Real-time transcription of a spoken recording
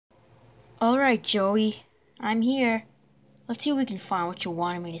Alright, Joey. I'm here. Let's see if we can find what you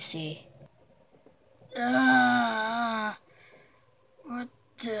wanted me to see. What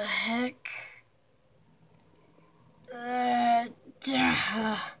the heck?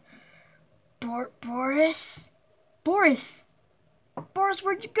 Boris? Boris! Boris,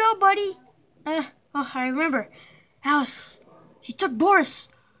 where'd you go, buddy? I remember. Alice. She took Boris.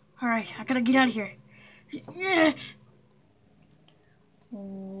 Alright, I gotta get out of here.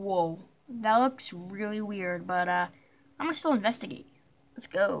 Whoa. That looks really weird, but I'm gonna still investigate. Let's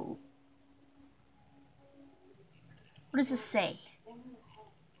go. What does this say?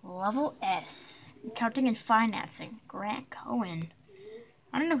 Level S. Accounting and Financing. Grant Cohen.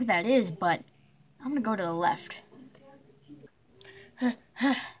 I don't know who that is, but I'm gonna go to the left.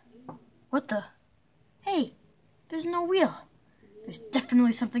 What the? Hey, there's no wheel. There's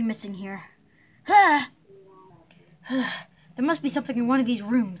definitely something missing here. There must be something in one of these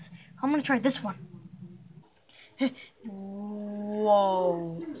rooms. I'm gonna try this one.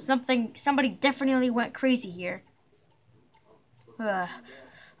 Whoa. Somebody definitely went crazy here. I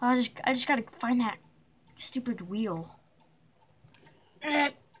just gotta find that stupid wheel.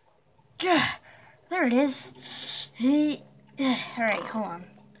 There it is. Alright, hold on.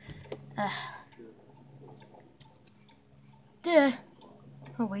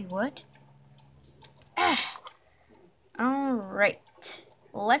 Oh, wait, what? Alright.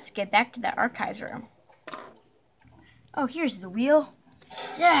 Let's get back to the archives room. Oh, here's the wheel.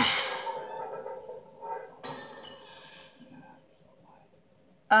 Yeah.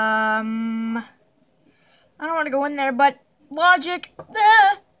 I don't want to go in there, but logic.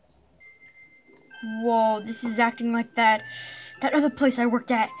 Whoa, this is acting like that other place I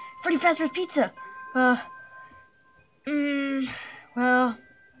worked at, Freddy Fazbear's Pizza. Well,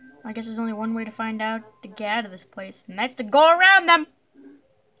 I guess there's only one way to find out to get out of this place, and that's to go around them.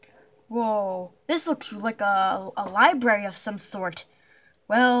 Whoa, this looks like a library of some sort.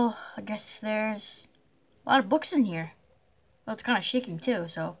 Well, I guess there's a lot of books in here. Well, it's kind of shaking too,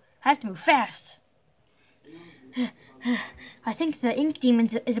 so I have to move fast. I think the ink demon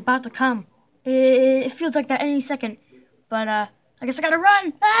is about to come. It feels like that any second, but I guess I gotta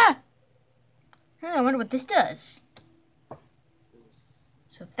run. I wonder what this does.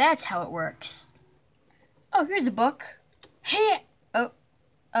 So that's how it works. Oh, here's a book. Hey. Oh.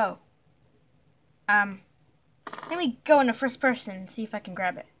 Let me go into first person and see if I can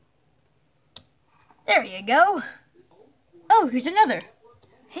grab it. There you go. Oh, here's another.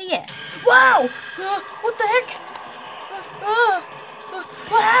 Hey, yeah. Wow! What the heck?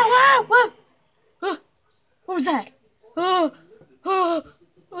 Wow! What was that? Oh,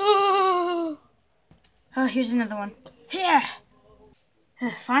 here's another one. Yeah.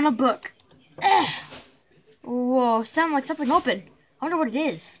 Final book. Whoa, sound like something open. I wonder what it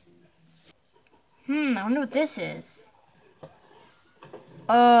is. I wonder what this is.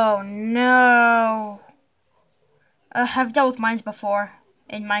 Oh, no. I've dealt with mines before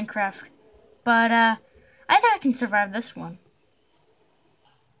in Minecraft, but I think I can survive this one.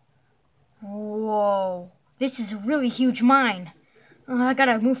 Whoa, this is a really huge mine. I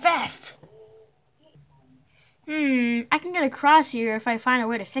gotta move fast. I can get across here if I find a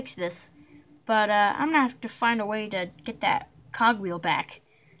way to fix this, but I'm gonna have to find a way to get that cogwheel back.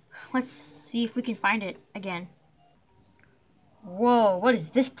 Let's see if we can find it again. Whoa, what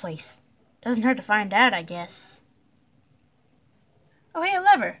is this place? Doesn't hurt to find out, I guess. Oh, hey, a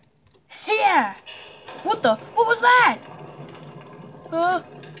lever. Yeah! What was that? I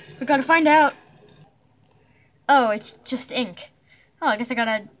gotta find out. Oh, it's just ink. Oh, I guess I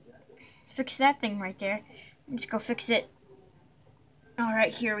gotta fix that thing right there. Let's go fix it.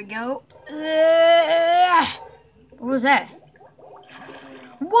 Alright, here we go. What was that?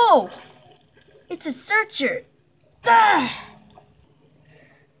 Whoa! It's a searcher. Ugh,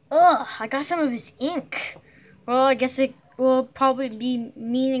 I got some of his ink. Well, I guess it will probably be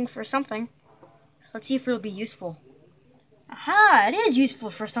meaning for something. Let's see if it'll be useful. Aha! It is useful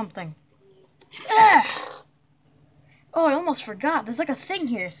for something. Oh, I almost forgot. There's like a thing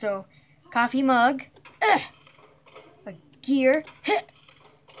here. So, coffee mug, a gear,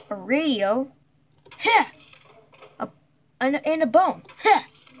 a radio, and a bone.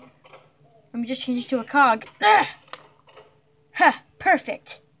 Let me just change it to a cog.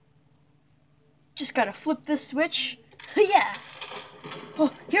 Perfect. Just gotta flip this switch. Yeah.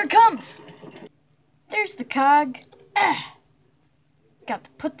 Oh, here it comes. There's the cog. Got to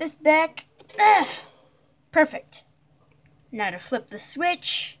put this back. Perfect. Now to flip the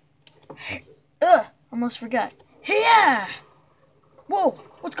switch. Almost forgot. Yeah. Whoa,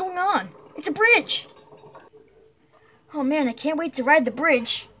 what's going on? It's a bridge. Oh man, I can't wait to ride the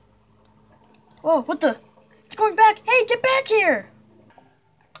bridge. Whoa, what the? It's going back. Hey, get back here.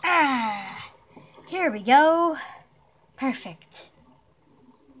 Ah, here we go. Perfect.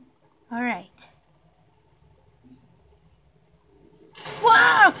 All right.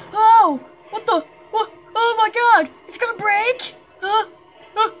 Wow! Oh! What the? What? Oh my God! It's gonna break!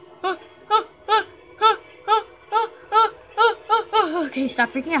 Okay, stop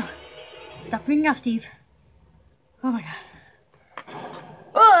freaking out. Stop freaking out, Steve. Oh my God.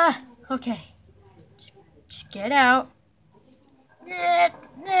 Okay. Just get out.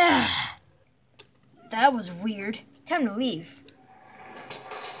 That was weird. Time to leave.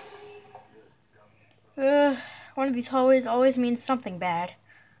 One of these hallways always means something bad.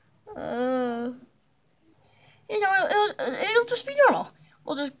 You know, it'll just be normal.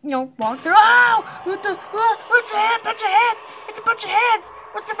 We'll just, walk through. Oh! What the? What's that? Bunch of heads! It's a bunch of heads!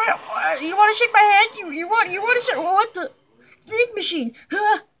 What's about? You want to shake my head? You want to shake? What the? It's an ink machine.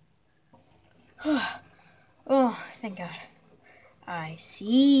 Oh, thank God. I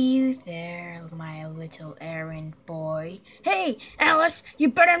see you there, my little errand boy. Hey, Alice, you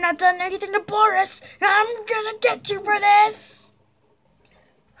better not done anything to Boris. I'm gonna get you for this.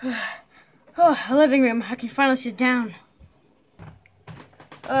 Oh, a living room. I can finally sit down.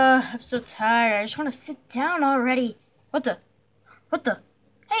 I'm so tired. I just want to sit down already. What the? What the?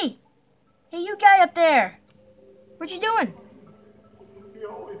 Hey! Hey, you guy up there! What you doing? He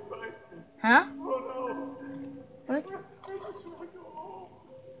always finds me. Huh? Oh no! What? I just want to go home.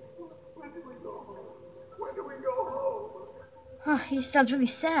 When do we go home? When do we go home? Huh, he sounds really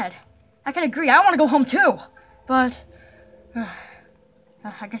sad. I can agree. I want to go home too. But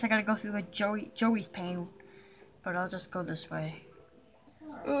I guess I gotta go through Joey's pain. But I'll just go this way.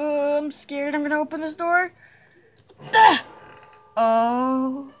 I'm scared. I'm gonna open this door.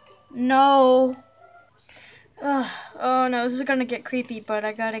 Oh no. Oh no, this is gonna get creepy, but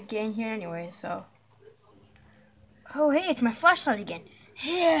I gotta get in here anyway, so. Oh hey, it's my flashlight again.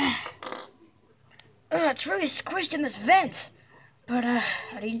 Yeah. It's really squished in this vent. But I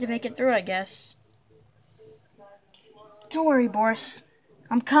need to make it through, I guess. Don't worry, Boris.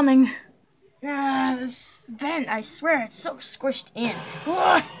 I'm coming. This vent, I swear, it's so squished in.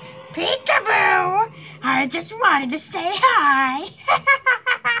 Peekaboo! I just wanted to say hi.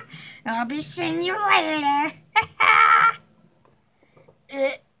 I'll be seeing you later.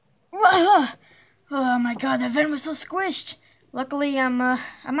 Oh my God, that vent was so squished. Luckily, I'm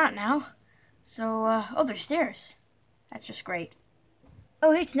out now. So, oh, there's stairs. That's just great.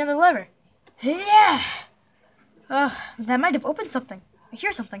 Oh, hey, it's another lever. Yeah. That might have opened something. I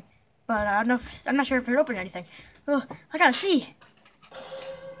hear something, but I'm not sure if it opened anything. Oh, I gotta see.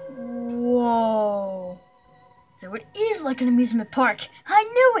 Whoa. So it is like an amusement park. I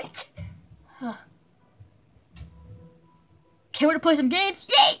knew it. Can't wait to play some games.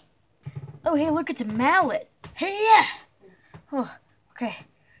 Yay! Oh, hey, look, it's a mallet. Hey, yeah. Oh, okay.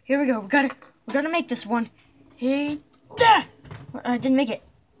 Here we go. We gotta make this one. Hey, da! I didn't make it.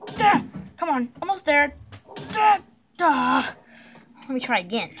 Da! Come on, almost there. Da! Da! Let me try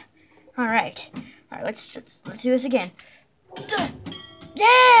again. All right, let's do this again. Da!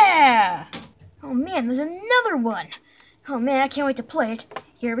 Yeah! Oh man, there's another one. Oh man, I can't wait to play it.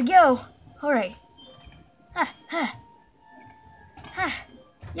 Here we go. All right.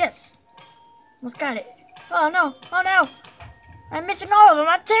 Yes. Almost got it. Oh no! Oh no! I'm missing all of them.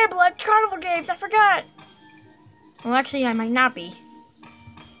 I'm terrible at carnival games. I forgot. Well, actually, I might not be.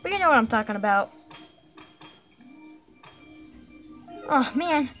 But you know what I'm talking about. Oh,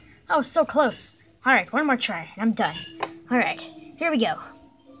 man. I was so close. Alright, one more try, and I'm done. Alright, here we go.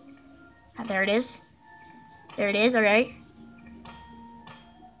 There it is. There it is, alright.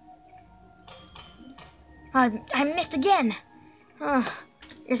 I missed again. Guess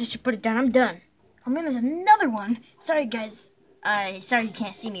I should put it down. I'm done. Oh, man, there's another one. Sorry, guys. Sorry you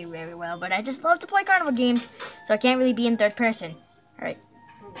can't see me very well, but I just love to play carnival games, so I can't really be in third person. Alright.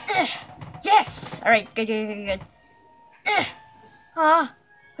 Yes! Alright, good.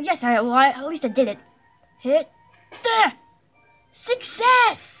 Yes, at least I did it. Hit.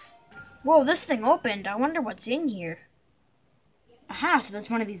 Success! Whoa, this thing opened. I wonder what's in here. Aha, so there's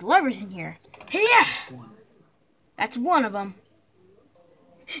one of these levers in here. Yeah! That's one of them.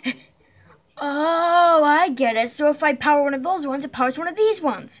 Oh, I get it. So if I power one of those ones, it powers one of these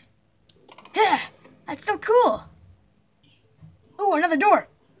ones. Yeah, that's so cool. Ooh, another door.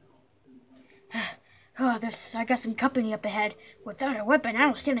 Oh, I got some company up ahead. Without a weapon, I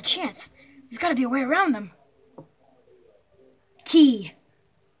don't stand a chance. There's got to be a way around them. Key.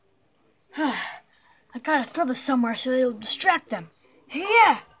 I gotta throw this somewhere so they'll distract them.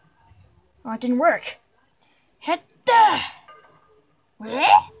 Yeah. Oh, it didn't work.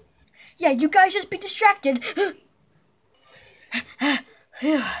 Yeah, you guys just be distracted. Phew,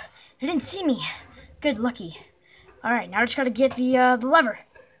 they didn't see me. Good, lucky. Alright, now I just gotta get the lever.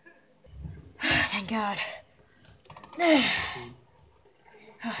 Thank God. Now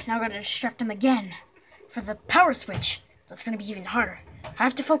I gotta distract them again for the power switch. That's gonna be even harder. I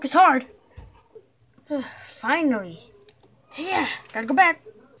have to focus hard. Finally. Yeah, gotta go back.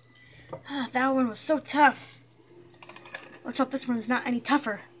 That one was so tough. Let's hope this one is not any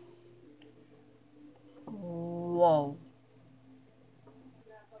tougher. Whoa.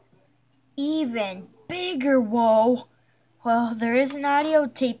 Even bigger whoa. Well, there is an audio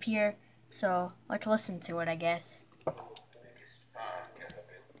tape here, so let's listen to it, I guess.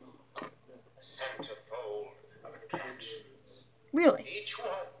 Really? Each one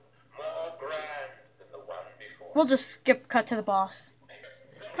more grand than the one before. We'll just skip cut to the boss.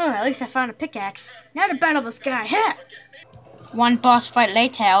 At least I found a pickaxe. Now to battle this guy. One boss fight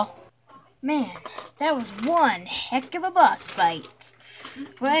later. Man, that was one heck of a boss fight.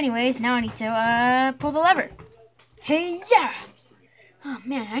 Well, anyways, now I need to pull the lever. Hey, yeah! Oh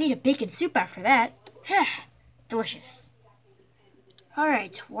man, I need a bacon soup after that. Delicious.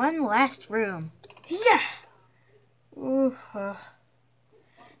 Alright, one last room. Yeah! Ooh,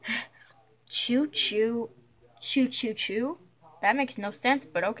 choo choo. Choo choo choo. That makes no sense,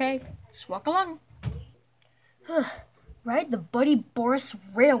 but okay. Just walk along. Ride the Buddy Boris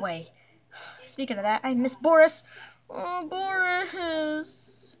Railway. Speaking of that, I miss Boris. Oh,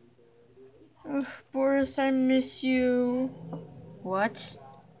 Boris. Boris, I miss you. What?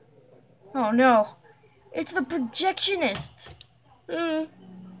 Oh no. It's the projectionist. Man,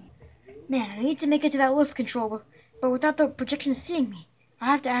 I need to make it to that lift control, but without the projectionist seeing me, I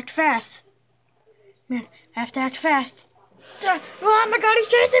have to act fast. Man, I have to act fast. Oh my god, he's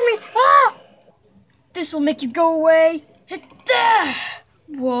chasing me! Ah! This will make you go away.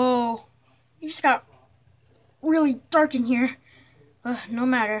 Whoa. You just got really dark in here. No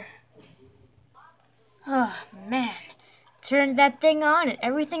matter. Oh, man. Turn that thing on and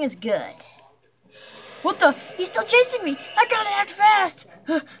everything is good. What the? He's still chasing me. I gotta act fast.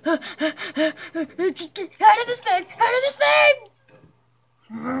 Out of this thing! Out of this thing!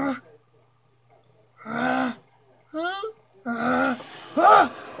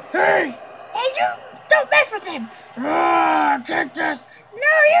 Hey! Hey, you! Don't mess with him! Take this!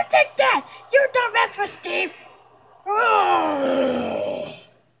 No, you take that! You don't mess with Steve!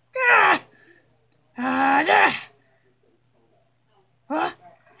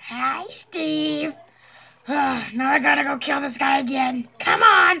 Hi, Steve! Now I gotta go kill this guy again. Come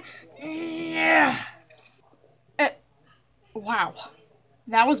on! Wow.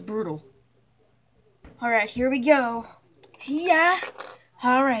 That was brutal. Alright, here we go. Yeah.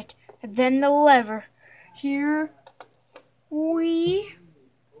 Alright. And then the lever. Here we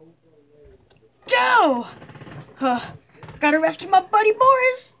go. Gotta rescue my buddy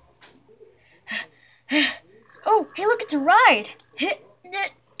Boris. Oh, hey, look, it's a ride.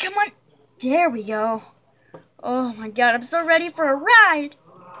 Come on. There we go. Oh my god, I'm so ready for a ride.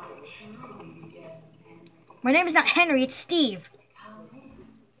 My name is not Henry, it's Steve.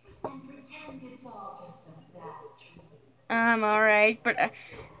 I'm alright, but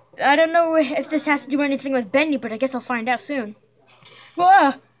I don't know if this has to do anything with Benny, but I guess I'll find out soon.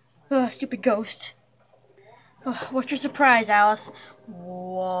 Whoa! Oh, stupid ghost. Oh, what's your surprise, Alice?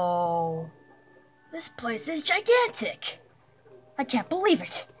 Whoa. This place is gigantic. I can't believe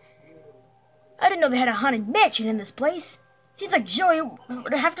it. I didn't know they had a haunted mansion in this place. Seems like Joey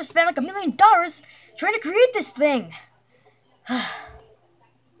would have to spend like $1 million trying to create this thing.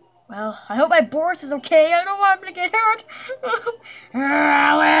 Well, I hope my Boris is okay. I don't want him to get hurt.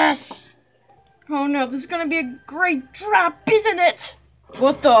 Alice! Oh no, this is gonna be a great drop, isn't it?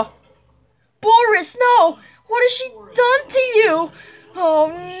 What the? Boris, no! What has she done to you?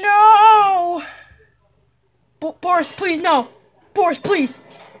 Oh no! Boris, please, no! Boris, please!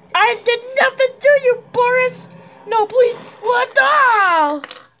 I did nothing to you, Boris! No, please! What the?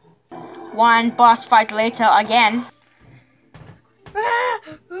 One boss fight later again.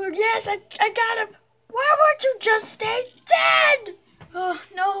 Yes, I got him. Why won't you just stay dead? Oh,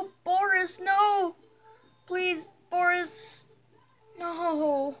 no, Boris, no. Please, Boris.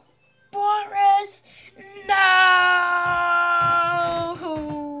 No. Boris, no.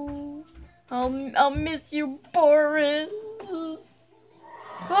 I'll miss you, Boris.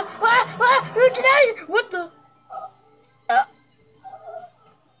 Get out of here. What the?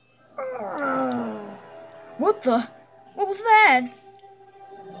 What the? What was that?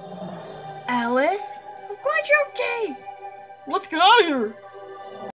 Alice? I'm glad you're okay. Let's get out of here.